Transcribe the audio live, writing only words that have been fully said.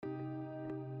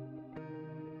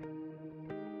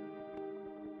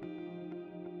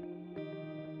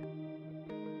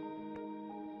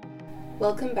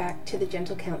Welcome back to the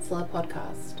Gentle Counsellor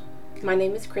podcast. My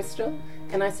name is Crystal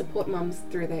and I support mums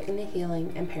through their inner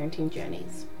healing and parenting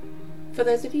journeys. For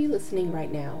those of you listening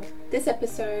right now, this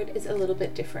episode is a little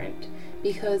bit different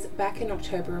because back in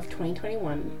October of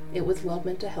 2021, it was World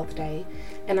Mental Health Day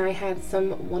and I had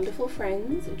some wonderful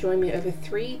friends join me over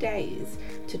 3 days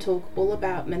to talk all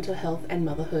about mental health and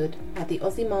motherhood at the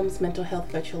Aussie Mums Mental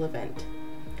Health virtual event.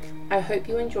 I hope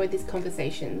you enjoyed these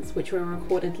conversations, which were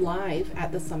recorded live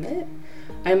at the summit.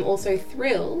 I'm also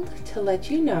thrilled to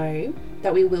let you know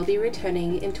that we will be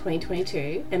returning in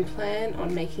 2022 and plan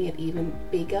on making it even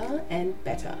bigger and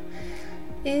better.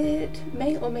 It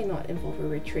may or may not involve a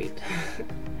retreat.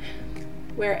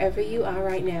 Wherever you are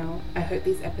right now, I hope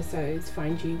these episodes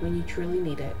find you when you truly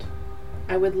need it.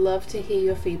 I would love to hear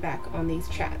your feedback on these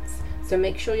chats, so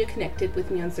make sure you're connected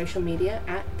with me on social media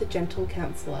at The Gentle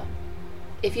Counsellor.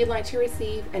 If you'd like to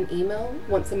receive an email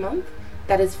once a month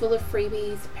that is full of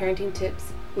freebies, parenting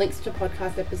tips, links to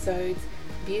podcast episodes,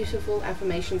 beautiful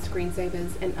affirmation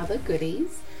screensavers, and other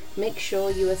goodies, make sure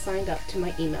you are signed up to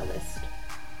my email list.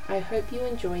 I hope you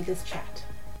enjoy this chat.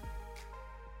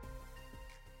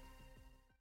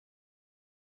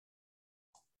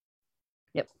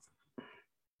 Yep.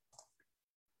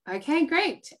 Okay,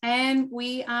 great. And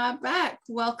we are back.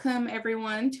 Welcome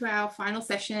everyone to our final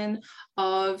session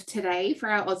of today for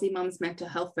our Aussie Mums Mental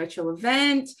Health virtual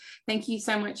event. Thank you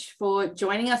so much for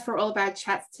joining us for all of our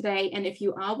chats today. And if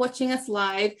you are watching us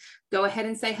live, go ahead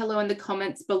and say hello in the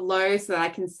comments below so that I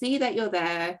can see that you're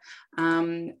there.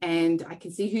 And I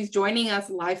can see who's joining us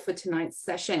live for tonight's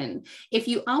session. If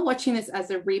you are watching this as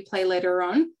a replay later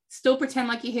on, still pretend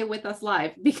like you're here with us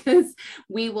live, because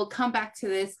we will come back to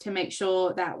this to make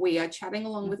sure that we are chatting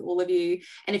along with all of you.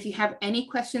 And if you have any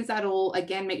questions at all,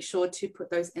 again, make sure to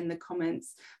put those in the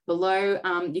comments below.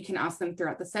 You can ask them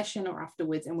throughout the session or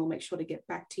afterwards, and we'll make sure to get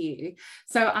back to you.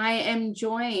 So I am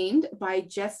joined by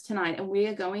Jess tonight, and we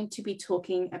are going to be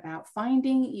talking about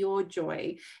finding your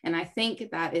joy. And I think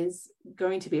that is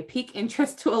going to be a peak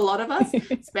interest to a lot of us,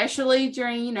 especially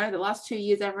during, the last 2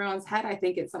 years everyone's had. I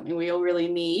think it's something we all really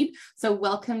need. So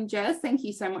welcome, Jess. Thank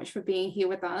you so much for being here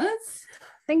with us.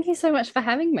 Thank you so much for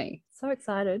having me. So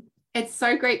excited. It's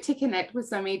so great to connect with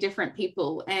so many different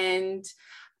people. And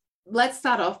let's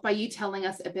start off by you telling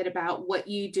us a bit about what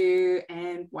you do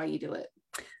and why you do it.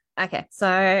 Okay,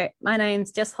 so my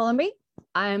name's Jess Hollamby.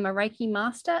 I'm a Reiki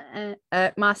master and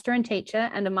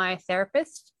teacher and a Maya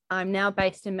therapist. I'm now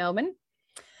based in Melbourne.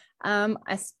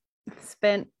 I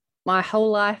spent my whole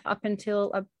life up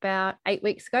until about 8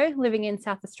 weeks ago living in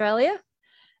South Australia,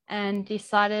 and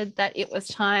decided that it was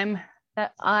time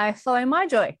that I follow my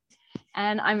joy,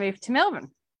 and I moved to Melbourne.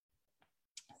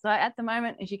 So at the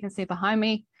moment, as you can see behind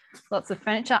me, lots of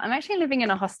furniture. I'm actually living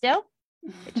in a hostel,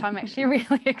 which I'm actually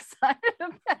really excited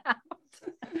about.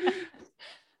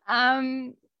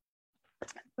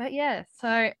 But yeah,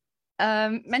 so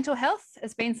mental health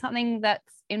has been something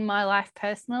that's in my life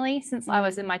personally since I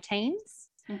was in my teens.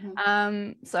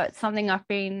 So it's something I've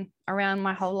been around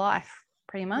my whole life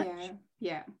pretty much.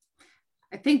 Yeah.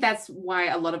 I think that's why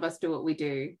a lot of us do what we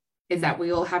do, is that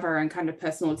we all have our own kind of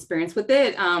personal experience with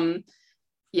it.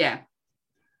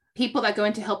 People that go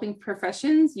into helping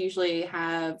professions usually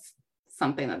have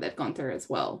something that they've gone through as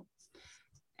well.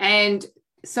 And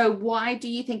so why do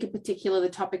you think in particular the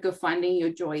topic of finding your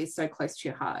joy is so close to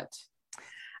your heart?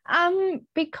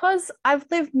 Because I've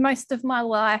lived most of my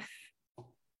life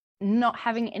not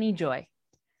having any joy.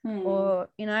 Or,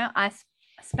 I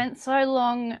spent so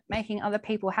long making other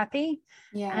people happy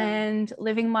and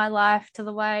living my life to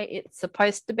the way it's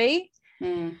supposed to be,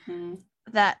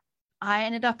 that I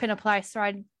ended up in a place where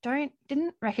I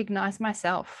didn't recognize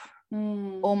myself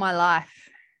all my life.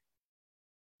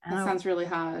 That sounds really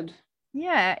hard.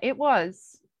 Yeah, it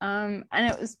was. And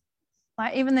it was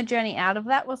like, even the journey out of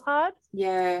that was hard.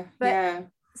 But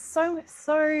so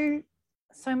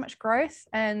much growth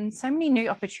and so many new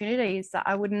opportunities that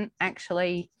I wouldn't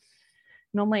actually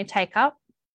normally take up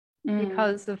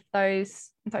because of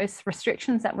those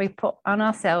restrictions that we put on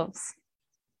ourselves.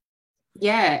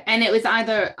 Yeah, and it was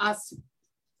either us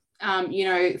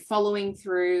following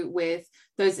through with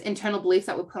those internal beliefs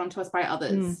that were put onto us by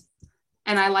others.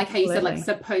 And I like how you said, like,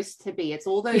 supposed to be. It's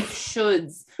all those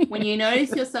shoulds. When you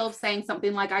notice yourself saying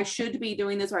something like, I should be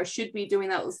doing this, or I should be doing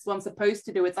that, what I'm supposed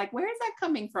to do. It's like, where is that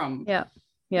coming from? Yeah.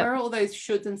 Where are all those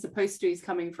shoulds and supposed to's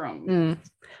coming from?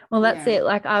 Well, that's it.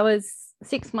 Like, I was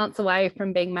 6 months away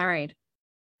from being married.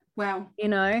 Wow.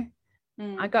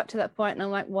 I got to that point and I'm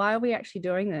like, why are we actually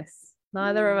doing this?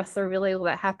 Neither of us are really all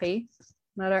that happy.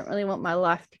 And I don't really want my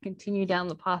life to continue down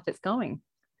the path it's going.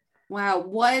 Wow,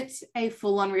 what a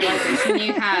full-on realization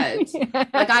you had. Yeah.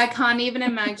 Like, I can't even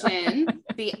imagine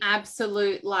the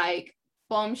absolute like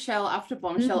bombshell after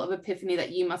bombshell of epiphany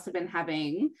that you must have been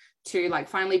having to like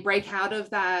finally break out of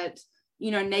that,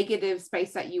 you know, negative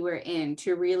space that you were in,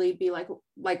 to really be like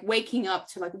waking up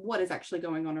to like what is actually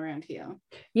going on around here.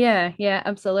 Yeah,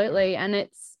 absolutely. And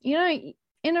it's, you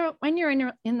know, when you're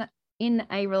in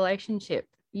a relationship,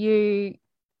 you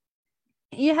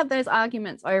have those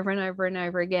arguments over and over and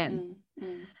over again.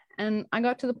 And I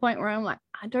got to the point where I'm like,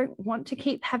 I don't want to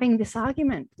keep having this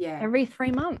argument every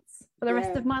 3 months for the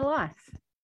rest of my life.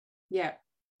 Yeah.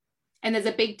 And there's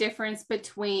a big difference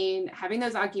between having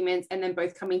those arguments and then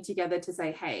both coming together to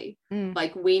say, hey,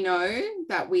 like, we know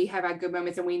that we have our good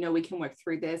moments and we know we can work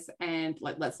through this, and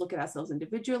like, let's look at ourselves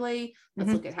individually.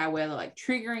 Let's look at how we're like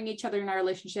triggering each other in our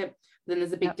relationship. Then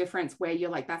there's a big difference where you're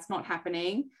like, that's not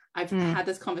happening. I've had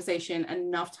this conversation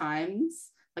enough times.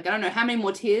 Like, I don't know how many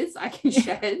more tears I can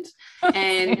shed.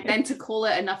 And then to call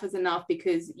it enough is enough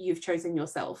because you've chosen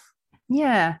yourself.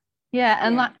 Yeah.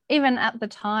 And like, even at the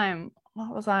time,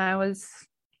 what was I? I was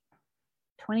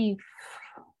 20,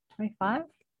 25.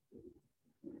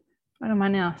 What am I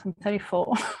now? I'm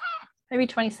 34. Maybe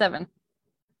 27.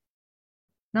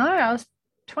 No, I was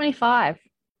 25.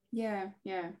 Yeah.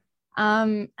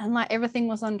 And like, everything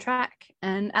was on track.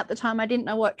 And at the time, I didn't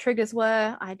know what triggers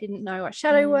were. I didn't know what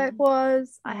shadow work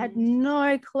was. I had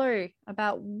no clue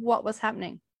about what was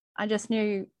happening. I just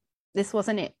knew this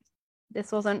wasn't it.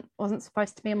 This wasn't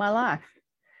supposed to be in my life.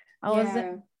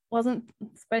 I wasn't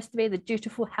supposed to be the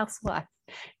dutiful housewife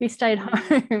who stayed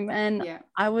home, and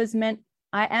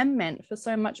I am meant for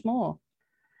so much more.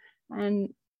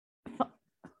 And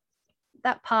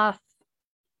that path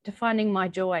to finding my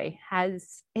joy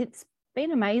it's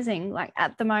been amazing. Like,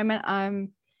 at the moment,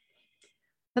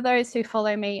 for those who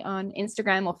follow me on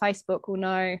Instagram or Facebook will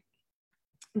know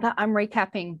that I'm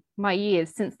recapping my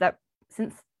years since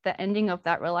the ending of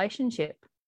that relationship,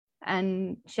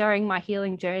 and sharing my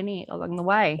healing journey along the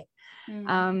way.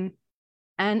 And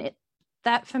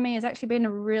that for me has actually been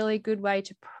a really good way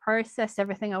to process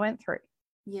everything I went through.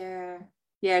 Yeah,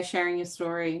 sharing your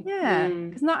story. Yeah,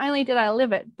 because not only did I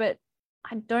live it, but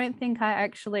I don't think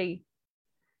I've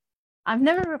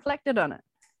never reflected on it.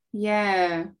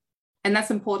 Yeah, and that's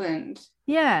important.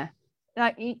 Yeah,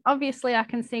 like, obviously I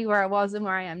can see where I was and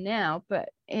where I am now, but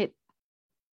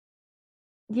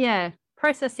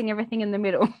processing everything in the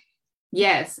middle.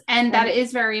 Yes, and that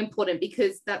is very important,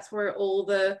 because that's where all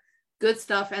the good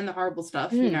stuff and the horrible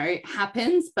stuff, you know,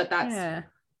 happens. But that's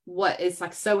what is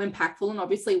like so impactful, and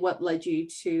obviously what led you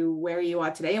to where you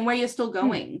are today and where you're still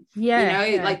going.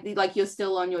 Like you're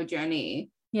still on your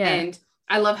journey. And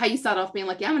I love how you start off being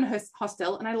like, I'm in a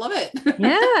hostel and I love it.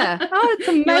 Oh, it's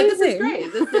amazing. Like, this is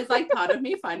great. This is like part of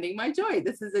me finding my joy.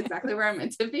 This is exactly where I'm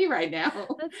meant to be right now.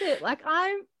 That's it. Like,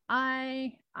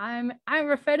 I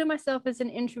refer to myself as an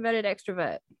introverted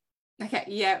extrovert. Okay,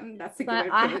 yeah, that's a good way to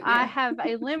put it. I have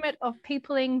a limit of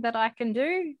peopling that I can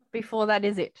do before that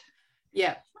is it.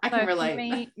 Yeah, I can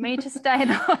relate. Me to stay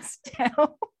in a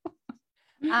hostel.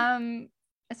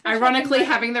 Ironically,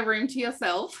 having the room to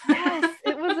yourself. Yes,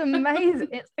 it was amazing.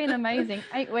 It's been amazing.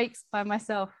 8 weeks by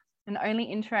myself and only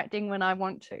interacting when I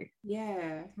want to.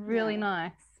 Yeah. Really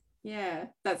nice. Yeah,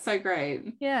 that's so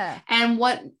great. Yeah. And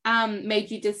what made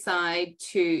you decide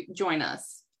to join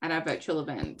us at our virtual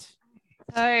event?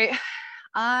 So when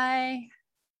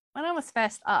I was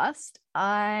first asked,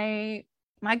 my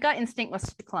gut instinct was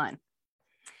to decline.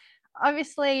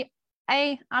 Obviously,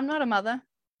 I'm not a mother,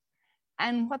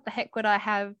 and what the heck would I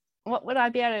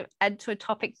be able to add to a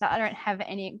topic that I don't have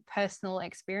any personal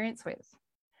experience with?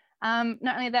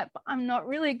 Not only that, but I'm not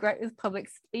really great with public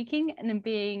speaking and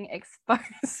being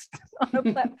exposed on a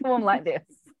platform like this.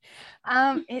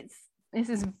 This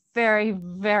is very,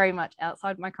 very much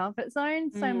outside my comfort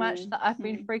zone, so much that I've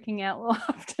been freaking out all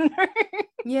afternoon.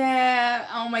 Yeah.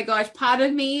 Oh my gosh. Part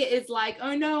of me is like,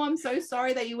 oh no, I'm so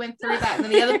sorry that you went through that. And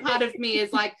then the other part of me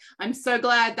is like, I'm so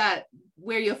glad that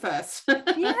we're your first.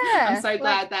 Yeah. I'm so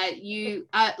glad that you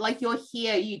you're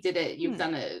here, you did it, you've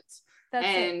done it.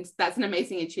 That's an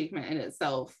amazing achievement in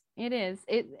itself. It is.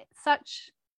 It's such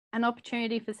an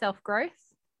opportunity for self-growth.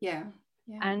 Yeah.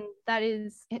 And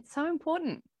it's so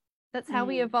important. That's how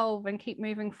we evolve and keep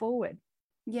moving forward.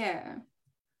 Yeah.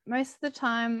 Most of the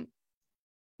time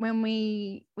when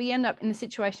we end up in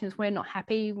situations we're not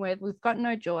happy, where we've got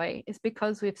no joy, is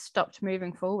because we've stopped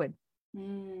moving forward.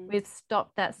 We've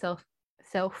stopped that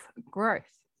self-growth.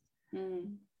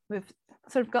 We've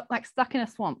sort of got like stuck in a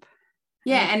swamp.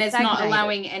 Yeah, and it's not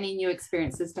allowing any new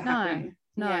experiences to happen.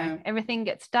 No. Everything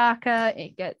gets darker.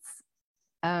 It gets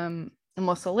and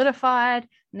more solidified,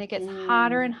 and it gets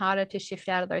harder and harder to shift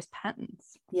out of those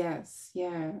patterns. Yes,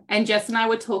 yeah. And Jess and I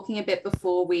were talking a bit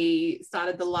before we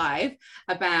started the live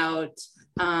about,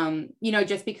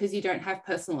 just because you don't have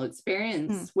personal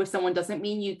experience with someone doesn't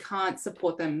mean you can't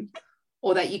support them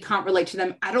or that you can't relate to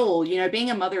them at all.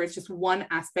 Being a mother is just one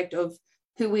aspect of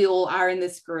who we all are in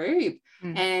this group.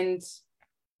 And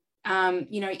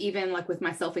even like with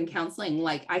myself in counseling,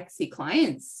 like I see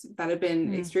clients that have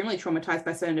been extremely traumatized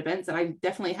by certain events that I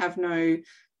definitely have no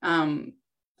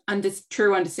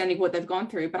true understanding of what they've gone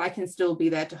through, but I can still be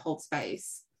there to hold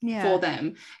space for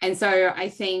them. And so I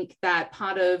think that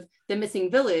part of the missing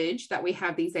village that we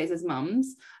have these days as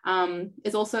mums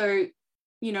is also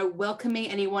welcoming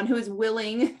anyone who is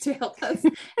willing to help us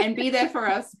and be there for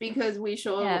us, because we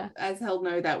sure as hell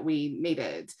know that we need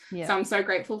it. So I'm so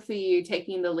grateful for you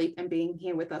taking the leap and being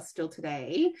here with us still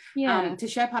today to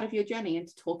share part of your journey and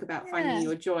to talk about finding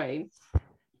your joy.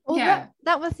 Well,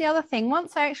 that was the other thing.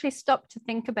 Once I actually stopped to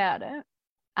think about it,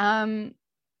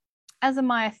 as a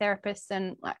Maya therapist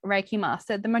and like Reiki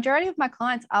master, the majority of my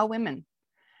clients are women.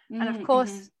 And of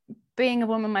course, being a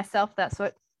woman myself, that's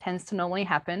what tends to normally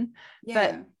happen.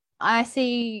 But I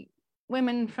see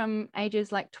women from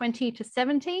ages like 20 to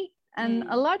 70, and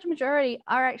a large majority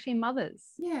are actually mothers.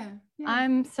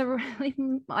 I'm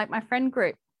like my friend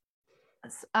group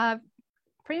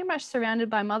pretty much surrounded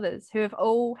by mothers who have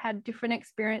all had different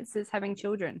experiences having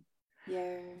children.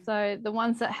 So the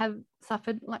ones that have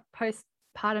suffered like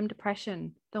postpartum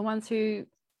depression, the ones who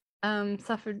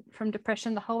suffered from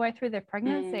depression the whole way through their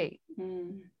pregnancy.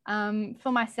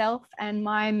 For myself and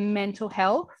my mental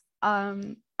health,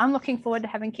 I'm looking forward to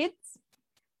having kids.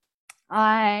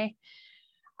 I'm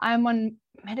on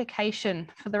medication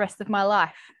for the rest of my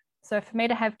life. So for me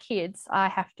to have kids, I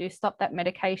have to stop that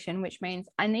medication, which means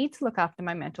I need to look after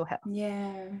my mental health.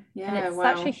 And it's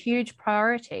such a huge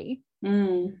priority.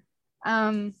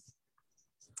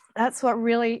 That's what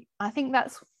really, I think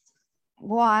that's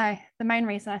why the main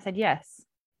reason I said yes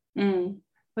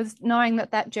was knowing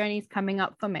that journey is coming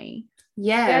up for me. To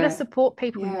be able to support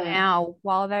people now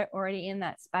while they're already in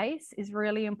that space is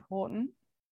really important.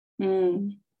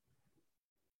 To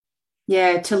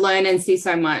learn and see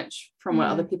so much from what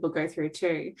other people go through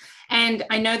too. And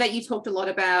I know that you talked a lot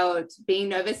about being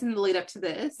nervous in the lead up to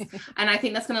this, and I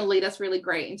think that's going to lead us really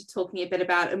great into talking a bit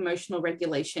about emotional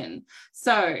regulation.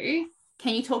 So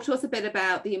can you talk to us a bit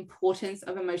about the importance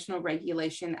of emotional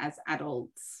regulation as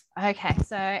adults? Okay,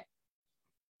 so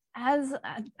because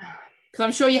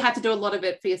I'm sure you had to do a lot of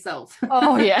it for yourself.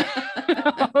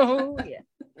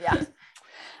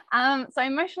 So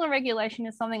emotional regulation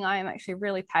is something I am actually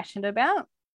really passionate about.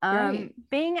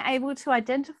 Being able to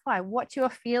identify what you're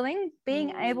feeling,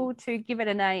 being able to give it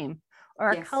a name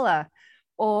or a color,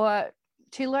 or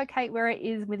to locate where it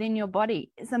is within your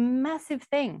body is a massive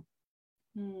thing.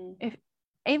 If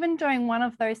even doing one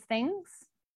of those things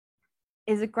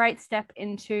is a great step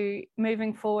into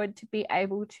moving forward to be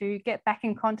able to get back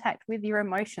in contact with your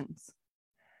emotions.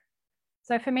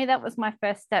 So for me, that was my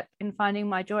first step in finding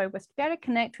my joy, was to be able to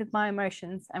connect with my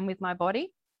emotions and with my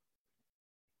body.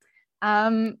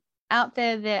 Out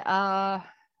there are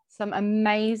some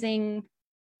amazing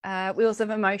wheels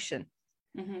of emotion.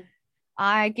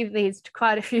 I give these to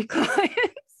quite a few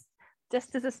clients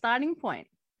just as a starting point,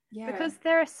 because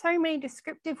there are so many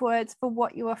descriptive words for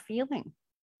what you are feeling.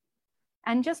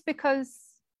 And just because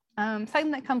something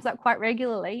that comes up quite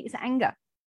regularly is anger.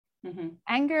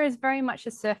 Anger is very much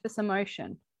a surface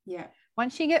emotion.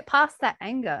 Once you get past that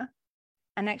anger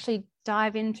and actually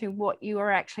dive into what you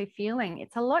are actually feeling,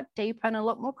 it's a lot deeper and a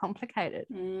lot more complicated.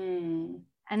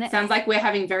 And it sounds like we're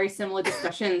having very similar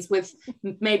discussions with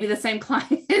maybe the same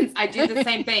clients. I do the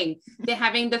same thing. They're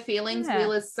having the feelings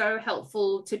wheel is so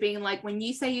helpful to being like, when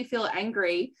you say you feel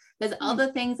angry, there's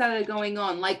other things that are going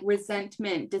on, like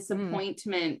resentment,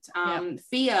 disappointment,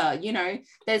 fear,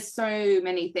 there's so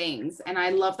many things. And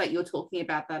I love that you're talking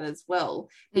about that as well,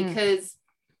 because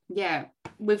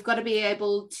we've got to be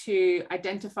able to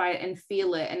identify it and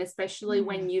feel it. And especially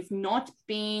when you've not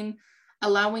been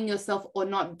allowing yourself or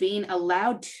not being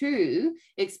allowed to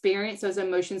experience those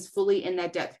emotions fully in their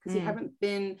depth, because you haven't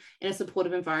been in a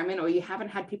supportive environment, or you haven't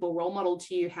had people role model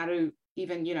to you how to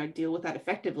even, deal with that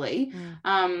effectively.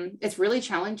 It's really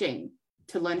challenging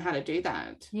to learn how to do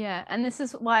that. And this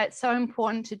is why it's so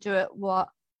important to do it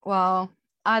while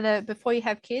either before you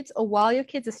have kids or while your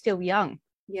kids are still young.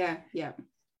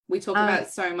 We talk about it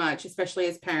so much, especially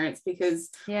as parents, because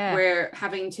we're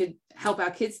having to help our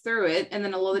kids through it. And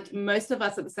then most of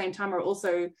us at the same time are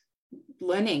also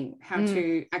learning how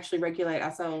to actually regulate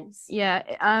ourselves.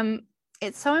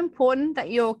 It's so important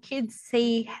that your kids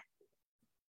see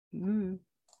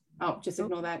Oh, just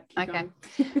ignore that. Keep Okay.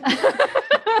 going.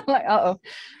 Like,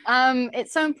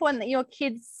 it's so important that your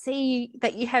kids see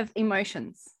that you have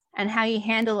emotions and how you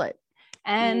handle it.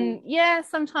 And yeah,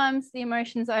 sometimes the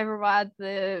emotions override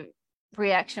the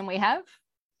reaction we have.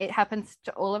 It happens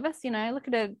to all of us. You know, look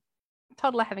at a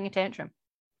toddler having a tantrum.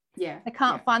 Yeah. They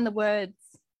can't find the words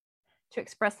to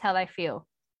express how they feel.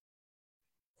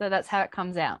 So that's how it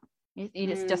comes out.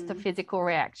 It's just a physical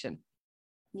reaction.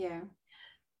 Yeah.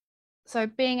 So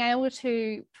being able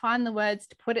to find the words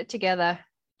to put it together,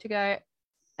 to go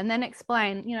and then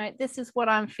explain, you know, this is what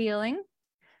I'm feeling,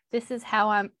 this is how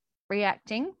I'm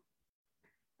reacting,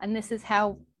 and this is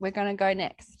how we're going to go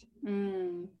next.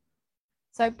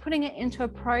 So putting it into a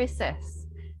process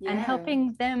and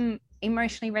helping them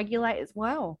emotionally regulate as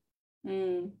well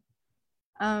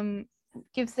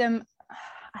gives them,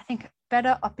 I think,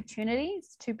 better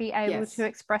opportunities to be able to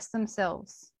express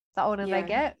themselves the older they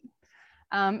get,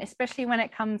 especially when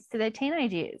it comes to their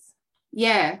teenage years.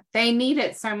 Yeah, they need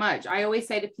it so much. I always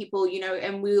say to people, you know,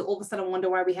 and we all of a sudden wonder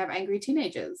why we have angry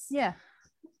teenagers. Yeah.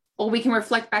 Or we can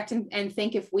reflect back and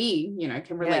think if we, you know,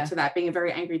 can relate to that, being a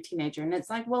very angry teenager. And it's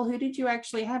like, well, who did you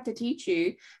actually have to teach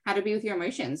you how to be with your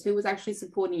emotions? Who was actually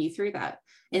supporting you through that?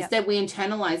 Instead, we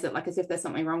internalize it like as if there's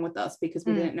something wrong with us because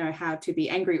we didn't know how to be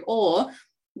angry, or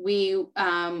we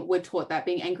were taught that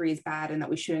being angry is bad and that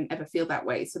we shouldn't ever feel that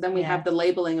way. So then we have the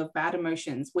labeling of bad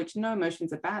emotions, which no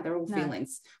emotions are bad. They're all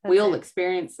feelings. We all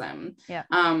experience them. Yeah.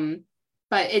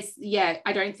 But it's,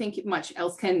 I don't think much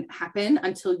else can happen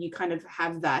until you kind of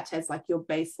have that as like your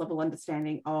base level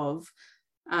understanding of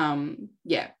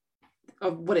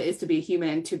what it is to be a human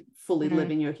and to fully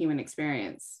live in your human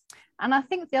experience. And I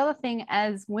think the other thing,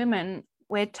 as women,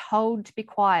 we're told to be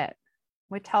quiet.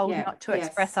 We're told not to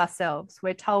express ourselves.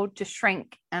 We're told to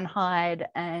shrink and hide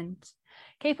and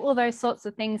keep all those sorts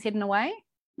of things hidden away,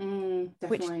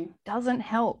 which doesn't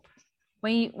help.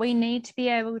 We need to be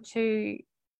able to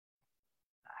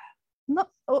not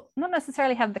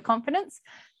necessarily have the confidence,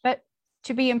 but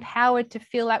to be empowered to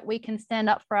feel like we can stand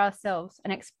up for ourselves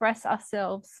and express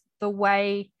ourselves the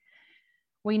way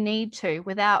we need to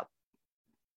without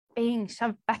being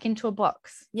shoved back into a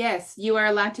box. Yes, you are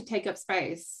allowed to take up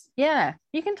space. Yeah,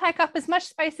 you can take up as much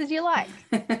space as you like.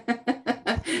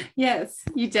 Yes,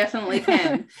 you definitely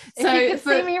can. If so you could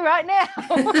see me right now.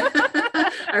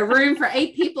 A room for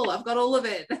 8 people. I've got all of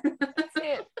it. That's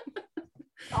it.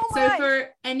 Oh so for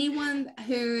anyone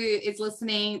who is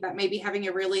listening that may be having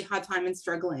a really hard time and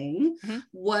struggling,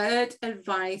 what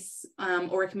advice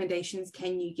or recommendations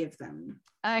can you give them?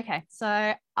 Okay,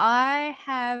 so I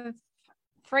have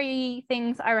 3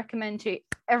 things I recommend to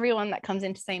everyone that comes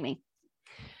in to see me.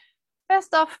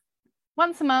 First off,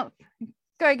 once a month,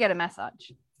 go get a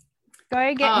massage.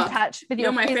 Go get in touch with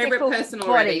your physical favorite person body.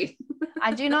 Already.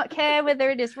 I do not care whether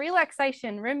it is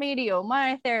relaxation, remedial,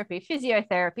 myotherapy,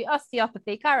 physiotherapy,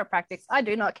 osteopathy, chiropractics. I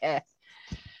do not care.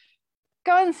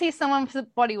 Go and see someone for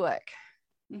body work.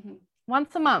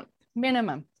 Once a month,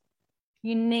 minimum.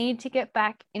 You need to get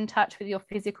back in touch with your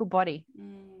physical body.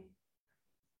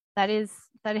 That is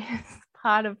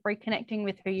part of reconnecting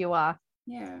with who you are.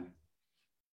 Yeah.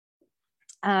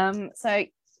 So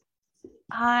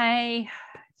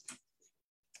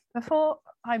before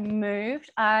I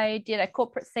moved, I did a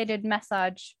corporate seated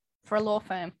massage for a law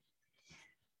firm,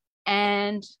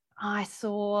 and I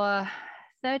saw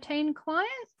 13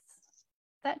 clients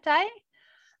that day.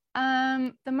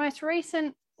 The most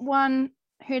recent one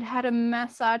who'd had a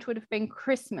massage would have been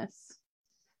Christmas.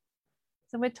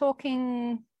 So we're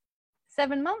talking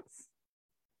 7 months.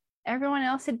 Everyone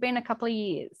else had been a couple of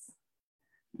years.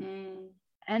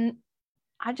 And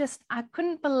I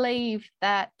couldn't believe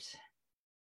that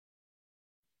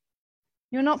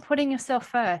you're not putting yourself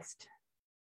first.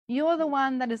 You're the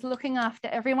one that is looking after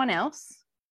everyone else.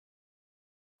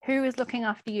 Who is looking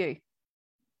after you?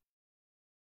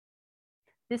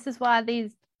 This is why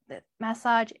the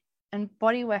massage and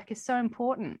body work is so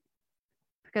important,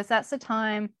 because that's the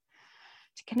time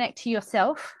to connect to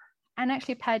yourself and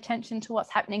actually pay attention to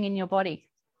what's happening in your body.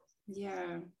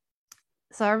 Yeah.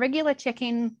 So a regular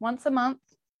check-in once a month.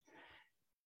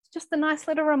 It's just a nice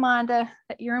little reminder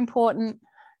that you're important.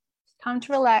 It's time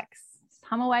to relax. It's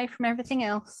time away from everything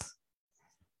else.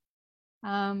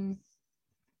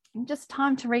 Just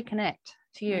time to reconnect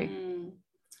to you.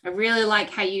 I really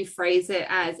like how you phrase it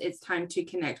as it's time to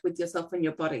connect with yourself and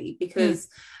your body, because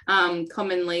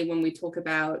commonly when we talk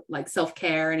about like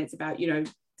self-care and it's about, you know,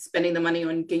 spending the money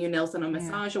on getting your nails done on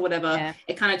massage or whatever,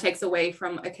 it kind of takes away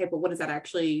from, okay, but what is that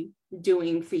actually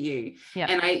doing for you?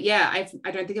 And I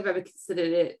don't think I've ever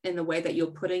considered it in the way that you're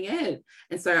putting it.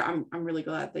 And so I'm really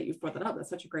glad that you've brought that up. That's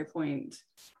such a great point.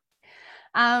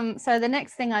 So the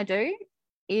next thing I do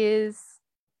is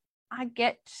I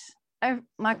get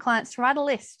my clients to write a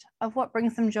list of what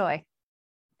brings them joy.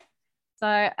 So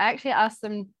I actually ask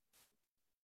them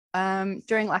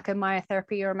during like a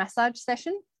myotherapy or a massage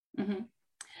session. Mm-hmm.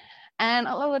 And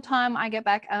a lot of the time I get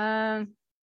back, I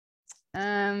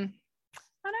don't know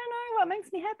what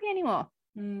makes me happy anymore.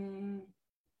 And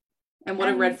what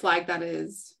a red flag that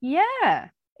is. Yeah.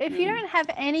 If you don't have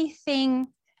anything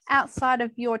outside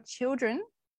of your children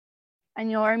and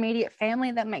your immediate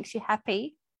family that makes you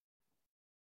happy,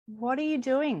 what are you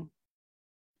doing?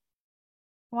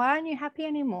 Why aren't you happy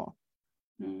anymore?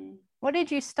 What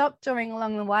did you stop doing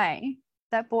along the way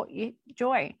that brought you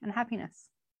joy and happiness?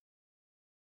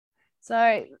 So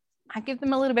I give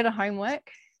them a little bit of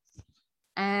homework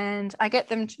and I get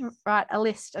them to write a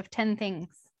list of 10 things.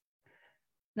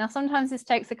 Now, sometimes this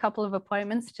takes a couple of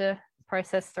appointments to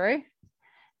process through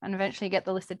and eventually get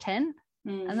the list of 10.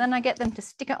 And then I get them to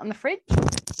stick it on the fridge.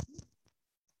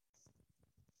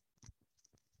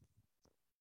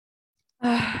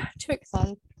 Too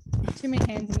excited. Too many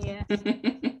hands in the air.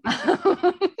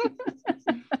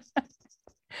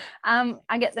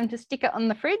 I get them to stick it on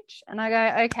the fridge and I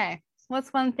go, okay,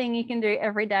 what's one thing you can do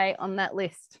every day on that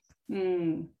list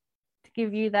to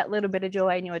give you that little bit of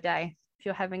joy in your day if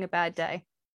you're having a bad day?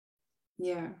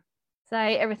 Yeah.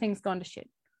 Say everything's gone to shit.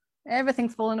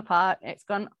 Everything's fallen apart. It's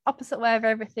gone opposite way of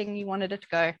everything you wanted it to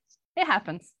go. It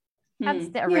happens. Happens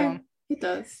to everyone. Yeah, it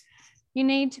does. You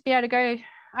need to be able to go,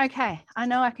 okay, I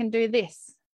know I can do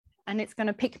this and it's going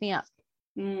to pick me up.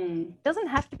 Doesn't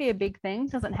have to be a big thing,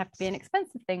 doesn't have to be an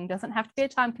expensive thing, doesn't have to be a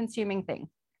time-consuming thing.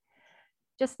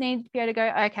 Just need to be able to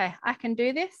go, okay, I can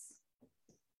do this.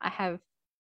 I have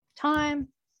time.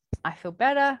 I feel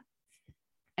better,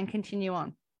 and continue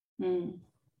on.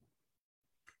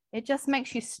 It just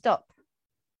makes you stop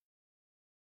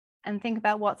and think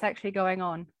about what's actually going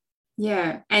on.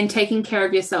 Yeah, and taking care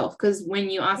of yourself, because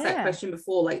when you asked that question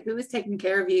before, like, who is taking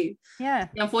care of you? Yeah.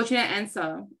 The unfortunate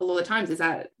answer a lot of times is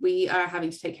that we are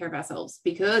having to take care of ourselves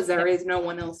because there is no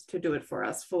one else to do it for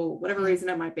us for whatever reason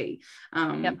it might be.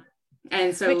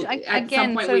 And so at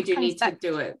some point we do need to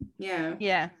do it.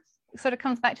 Yeah. It sort of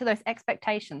comes back to those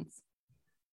expectations.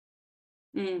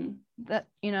 That,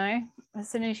 you know, as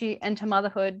soon as you enter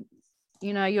motherhood,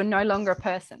 you know, you're no longer a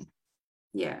person.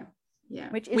 Yeah.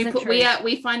 Which isn't true.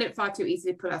 We find it far too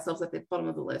easy to put ourselves at the bottom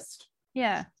of the list.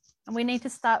 Yeah. And we need to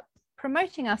start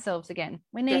promoting ourselves again.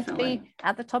 We need to be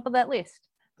at the top of that list,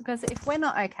 because if we're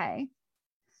not okay,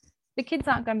 the kids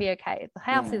aren't going to be okay. The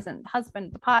house isn't, the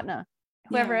husband, the partner,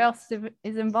 whoever else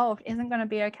is involved isn't going to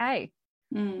be okay.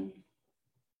 And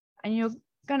you're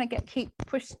going to keep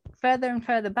pushed further and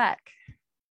further back.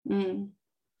 So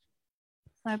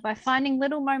by finding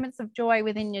little moments of joy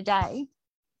within your day,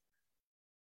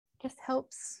 just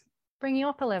helps bring you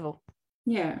up a level.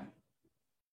 Yeah.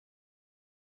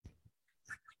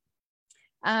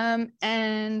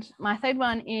 And my third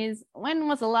one is, when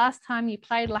was the last time you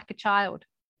played like a child?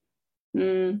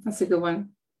 That's a good one.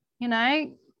 You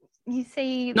know, you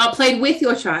see... Not played with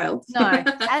your child. No.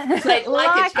 Played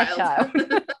like a child.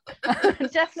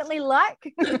 Definitely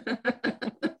like.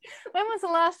 When was the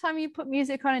last time you put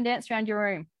music on and danced around your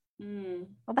room?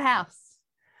 Or the house?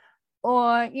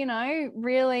 Or, you know,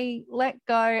 really let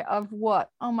go of what?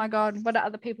 Oh my God, what are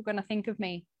other people going to think of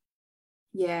me?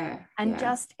 Yeah. And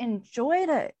just enjoyed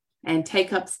it. And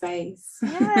take up space.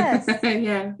 Yes.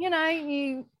 Yeah. You know,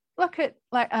 you look at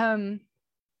like young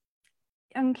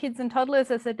kids and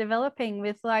toddlers as they're developing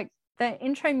with like the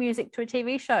intro music to a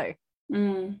TV show.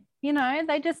 You know,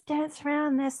 they just dance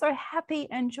around. They're so happy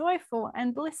and joyful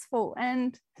and blissful.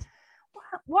 And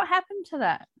what happened to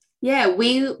that? Yeah,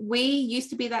 we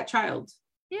used to be that child.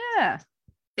 Yeah.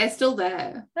 They're still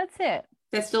there. That's it.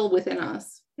 They're still within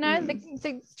us. No,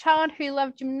 the child who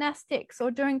loved gymnastics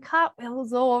or doing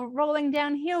cartwheels or rolling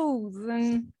down hills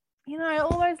and, you know,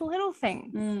 all those little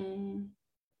things.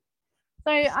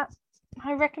 So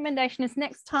my recommendation is,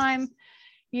 next time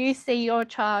you see your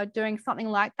child doing something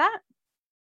like that,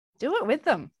 do it with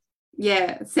them.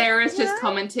 Yeah, Sarah's just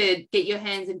commented, get your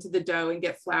hands into the dough and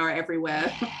get flour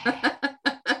everywhere. Yeah.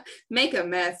 Make a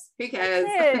mess. Who cares?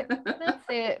 That's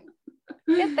it.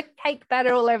 Get the cake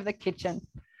batter all over the kitchen.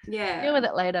 Yeah. Deal with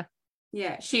it later.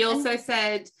 Yeah. She also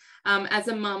said, as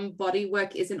a mum, body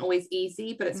work isn't always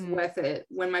easy, but it's worth it.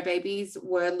 When my babies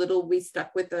were little, we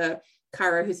stuck with the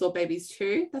Cairo who saw babies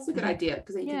too. That's a good idea,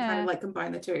 because then you can kind of like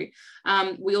combine the two.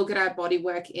 We all get our body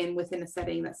work in within a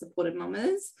setting that supported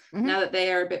mamas. Now that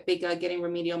they are a bit bigger, getting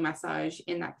remedial massage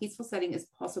in that peaceful setting is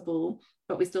possible,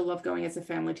 but we still love going as a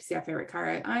family to see our favorite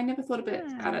Cairo. I never thought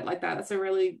about it like that. That's a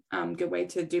really good way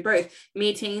to do both,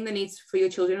 meeting the needs for your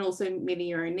children, also meeting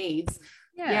your own needs.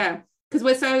 Because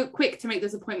we're so quick to make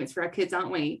those appointments for our kids,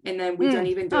 aren't we? And then we don't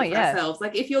even do it for ourselves.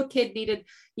 Like if your kid needed,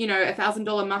 you know,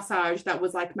 $1,000 massage that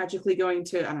was like magically going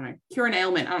to, I don't know, cure an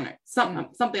ailment, I don't know,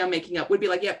 something I'm making up, would be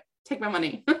like, yep, take my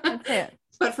money. That's it.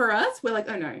 But for us, we're like,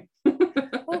 oh no.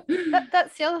 Well,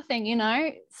 that's the other thing, you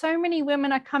know, so many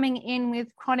women are coming in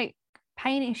with chronic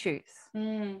pain issues.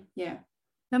 The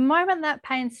moment that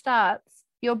pain starts,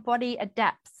 your body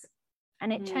adapts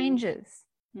and it changes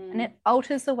and it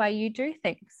alters the way you do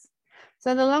things.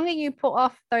 So the longer you put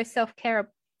off those self-care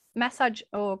massage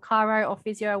or chiro or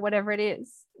physio or whatever it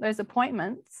is, those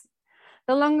appointments,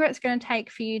 the longer it's going to take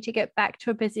for you to get back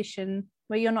to a position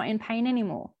where you're not in pain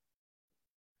anymore.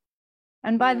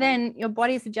 And by then your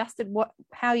body's adjusted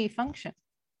how you function.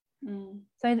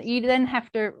 So you then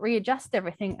have to readjust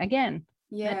everything again.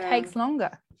 And it takes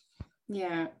longer.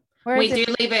 Whereas we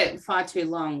do leave it far too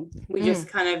long. We just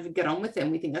kind of get on with it,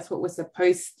 and we think that's what we're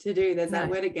supposed to do. There's that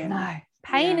word again. No,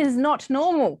 pain is not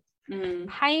normal.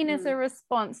 Pain is a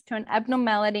response to an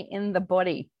abnormality in the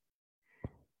body.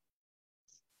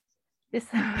 This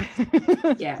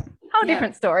whole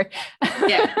different story.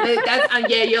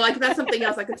 You're like, that's something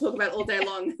else I could talk about all day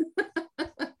long.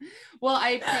 Well,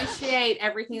 I appreciate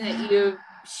everything that you've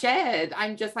shared.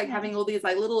 I'm just like having all these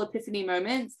like little epiphany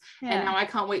moments, and now I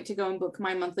can't wait to go and book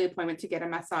my monthly appointment to get a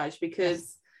massage,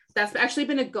 because that's actually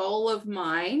been a goal of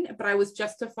mine, but I was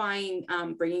justifying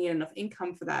bringing in enough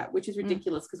income for that, which is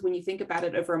ridiculous, because when you think about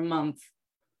it over a month,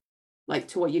 like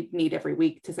to what you'd need every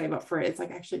week to save up for it, it's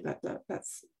like, actually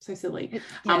that's so silly.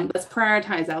 Let's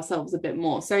prioritize ourselves a bit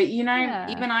more. So, you know,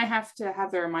 even I have to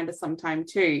have the reminder sometime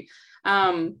too.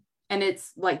 And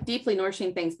it's like deeply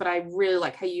nourishing things, but I really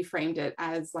like how you framed it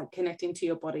as like connecting to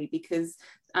your body, because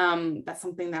that's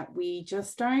something that we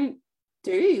just don't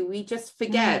do. We just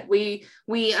forget. We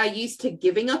are used to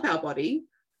giving up our body,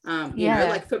 you know,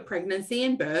 like for pregnancy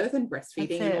and birth and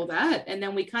breastfeeding and all that. And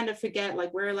then we kind of forget,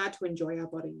 like, we're allowed to enjoy our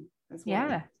body as well.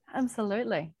 Yeah,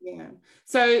 absolutely. Yeah.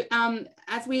 So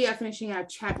as we are finishing our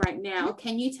chat right now,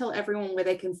 can you tell everyone where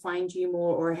they can find you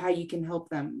more, or how you can help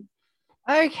them?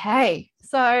 Okay,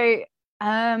 so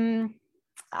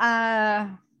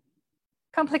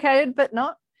complicated but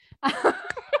not.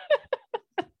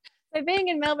 So being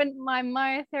in Melbourne, my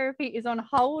myotherapy is on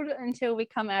hold until we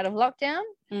come out of lockdown.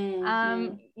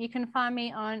 You can find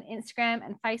me on Instagram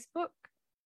and Facebook,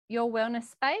 Your Wellness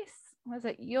Space. Was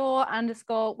it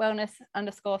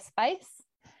your_wellness_space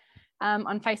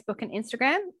on Facebook and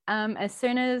Instagram. As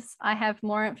soon as I have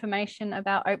more information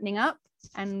about opening up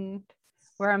and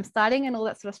where I'm starting and all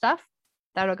that sort of stuff,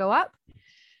 that'll go up.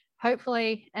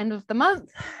 Hopefully end of the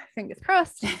month, fingers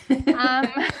crossed.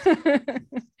 I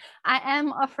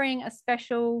am offering a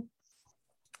special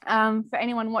for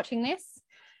anyone watching this.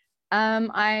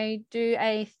 I do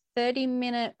a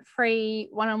 30-minute free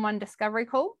one-on-one discovery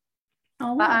call.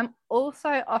 Oh, wow. But I'm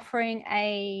also offering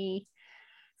a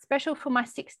special for my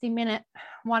 60-minute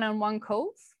one-on-one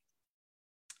calls.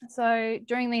 So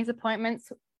during these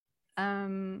appointments,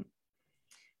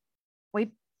 we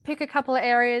pick a couple of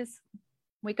areas,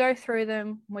 we go through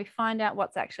them, we find out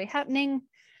what's actually happening,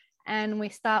 and we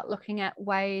start looking at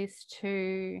ways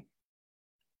to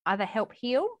either help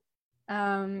heal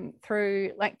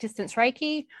through like distance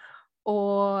Reiki,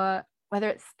 or whether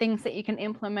it's things that you can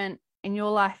implement in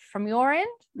your life from your end.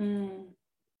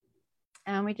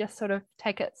 And we just sort of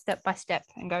take it step by step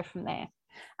and go from there.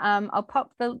 I'll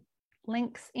pop the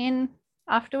links in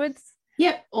afterwards.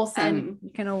 Yep, awesome. And you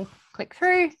can all click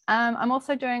through. I'm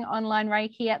also doing online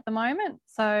Reiki at the moment,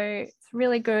 so it's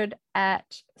really good at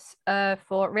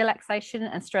for relaxation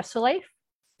and stress relief.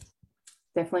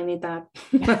 Definitely need that.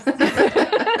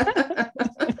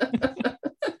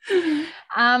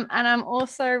 And I'm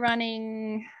also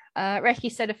running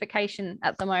Reiki certification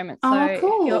at the moment. So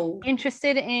cool. If you're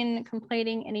interested in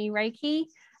completing any Reiki,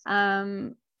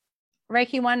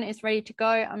 Reiki 1 is ready to go.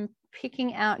 I'm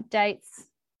picking out dates. I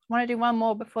want to do one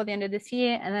more before the end of this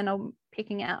year, and then I'm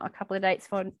picking out a couple of dates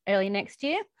for early next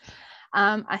year.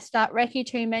 I start Reiki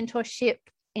 2 mentorship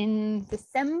in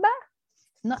December.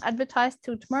 It's not advertised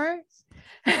till tomorrow.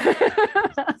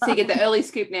 So you get the early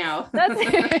scoop now. That's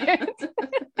it.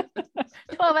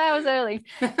 12 hours early.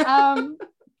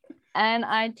 And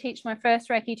I teach my first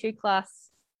Reiki 2 class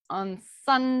on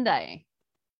Sunday.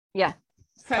 Yeah.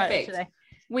 Perfect.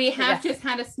 We have just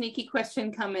had a sneaky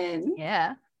question come in.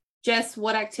 Yeah. Jess,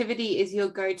 what activity is your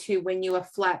go-to when you are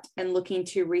flat and looking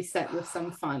to reset with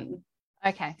some fun?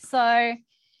 Okay, so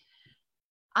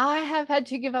I have had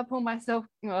to give up most of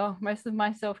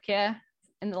my self-care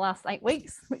in the last 8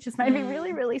 weeks, which has made me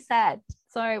really, really sad.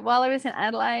 So while I was in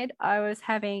Adelaide, I was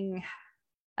having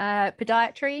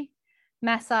podiatry,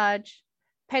 massage,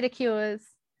 pedicures,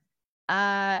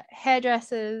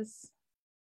 hairdressers,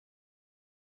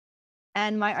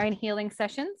 and my own healing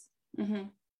sessions.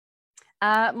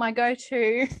 My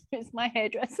go-to is my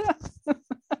hairdresser,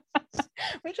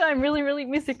 which I'm really, really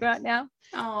missing right now.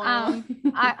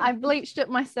 I bleached it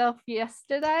myself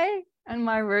yesterday and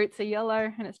my roots are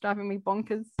yellow and it's driving me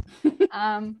bonkers.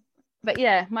 But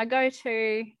yeah, my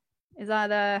go-to is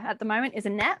either at the moment is a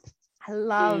nap. I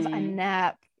love a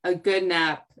nap. A good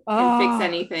nap can fix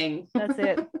anything. That's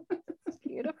it.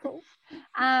 Beautiful.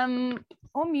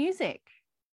 Or music.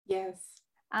 Yes.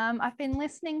 I've been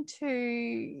listening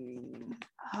to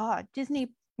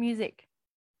Disney music.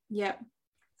 Yep.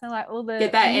 So like all the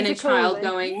get that inner child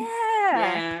going.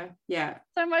 Yeah.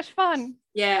 So much fun.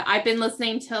 Yeah, I've been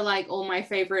listening to like all my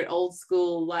favorite old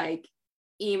school like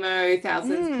emo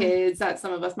Thousands Kids that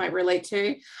some of us might relate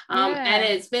to. And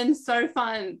it's been so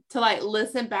fun to like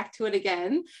listen back to it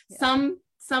again.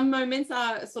 Some moments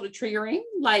are sort of triggering,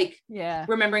 like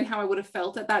remembering how I would have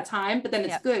felt at that time, but then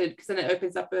it's good because then it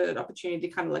opens up an opportunity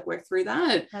to kind of like work through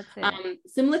that. That's it.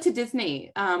 Similar to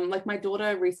Disney, like my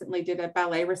daughter recently did a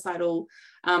ballet recital,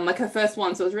 like her first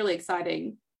one, so it was really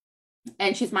exciting.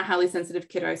 And she's my highly sensitive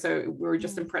kiddo, so we were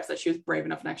just impressed that she was brave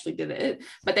enough and actually did it.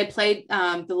 But they played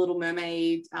the Little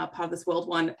Mermaid Part of This World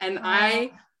one, and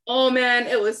oh man,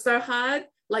 it was so hard.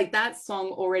 Like that song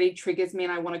already triggers me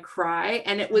and I want to cry.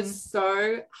 And it was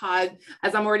so hard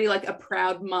as I'm already like a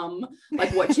proud mum,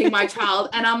 like watching my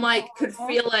child, and I'm like, could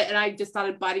feel it. And I just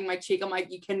started biting my cheek. I'm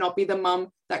like, you cannot be the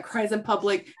mum that cries in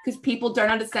public because people don't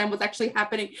understand what's actually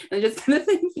happening. And they're just going to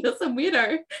think you're some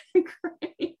weirdo and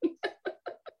crying.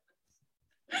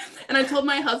 And I told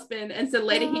my husband, and so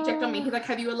later he checked on me. He's like,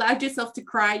 have you allowed yourself to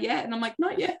cry yet? And I'm like,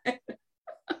 not yet.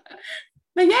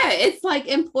 But yeah, it's like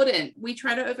important. We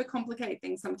try to overcomplicate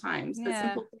things sometimes, but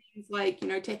simple things like, you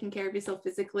know, taking care of yourself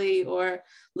physically or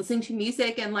listening to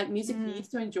music, and like music you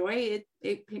used to enjoy,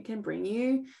 it can bring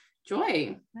you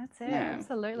joy. That's it.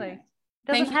 Absolutely.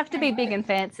 Doesn't have to be big and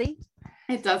fancy.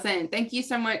 It doesn't. Thank you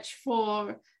so much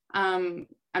for I'm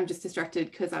just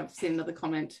distracted because I've seen another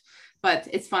comment, but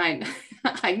it's fine.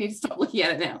 I need to stop looking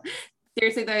at it now.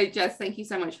 Seriously though, Jess, thank you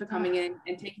so much for coming in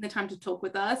and taking the time to talk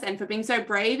with us and for being so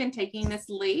brave and taking this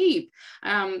leap.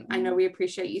 I know we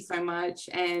appreciate you so much.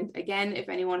 And again, if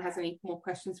anyone has any more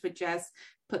questions for Jess,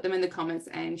 put them in the comments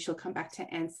and she'll come back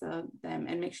to answer them.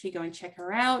 And make sure you go and check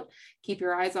her out. Keep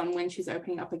your eyes on when she's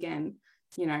opening up again.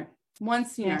 You know,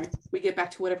 once, you know, we get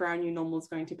back to whatever our new normal is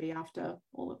going to be after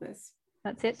all of this.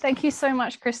 That's it. Thank you so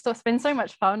much, Crystal. It's been so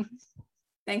much fun.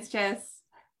 Thanks, Jess.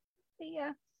 See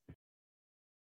ya.